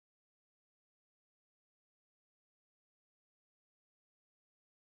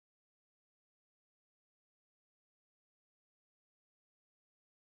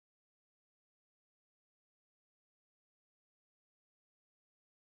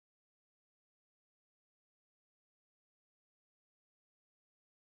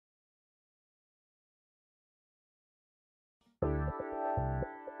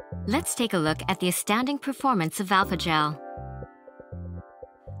Let's take a look at the astounding performance of alpha gel.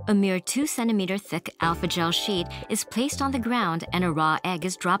 A mere 2 cm thick alpha gel sheet is placed on the ground and a raw egg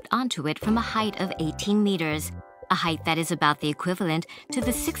is dropped onto it from a height of 18 meters, a height that is about the equivalent to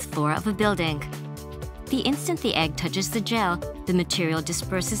the 6th floor of a building. The instant the egg touches the gel, the material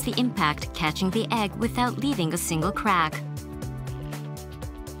disperses the impact, catching the egg without leaving a single crack.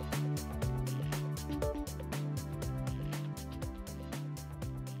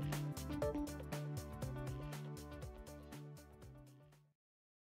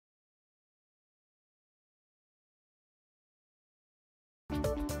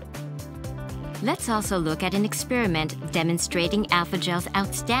 Let's also look at an experiment demonstrating alpha gel's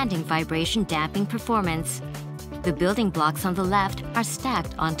outstanding vibration damping performance. The building blocks on the left are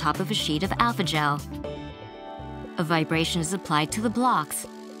stacked on top of a sheet of alpha gel. A vibration is applied to the blocks.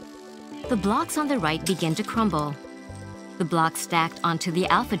 The blocks on the right begin to crumble. The blocks stacked onto the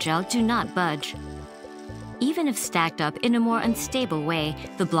alpha gel do not budge. Even if stacked up in a more unstable way,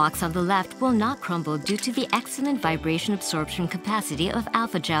 the blocks on the left will not crumble due to the excellent vibration absorption capacity of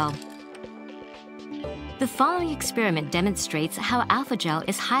alpha gel. The following experiment demonstrates how alpha gel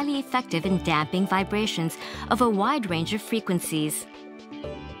is highly effective in damping vibrations of a wide range of frequencies.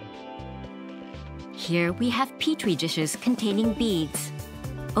 Here we have petri dishes containing beads.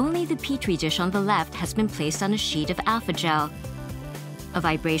 Only the petri dish on the left has been placed on a sheet of alpha gel. A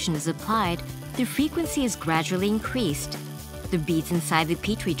vibration is applied, the frequency is gradually increased. The beads inside the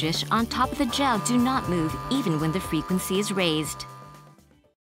petri dish on top of the gel do not move even when the frequency is raised.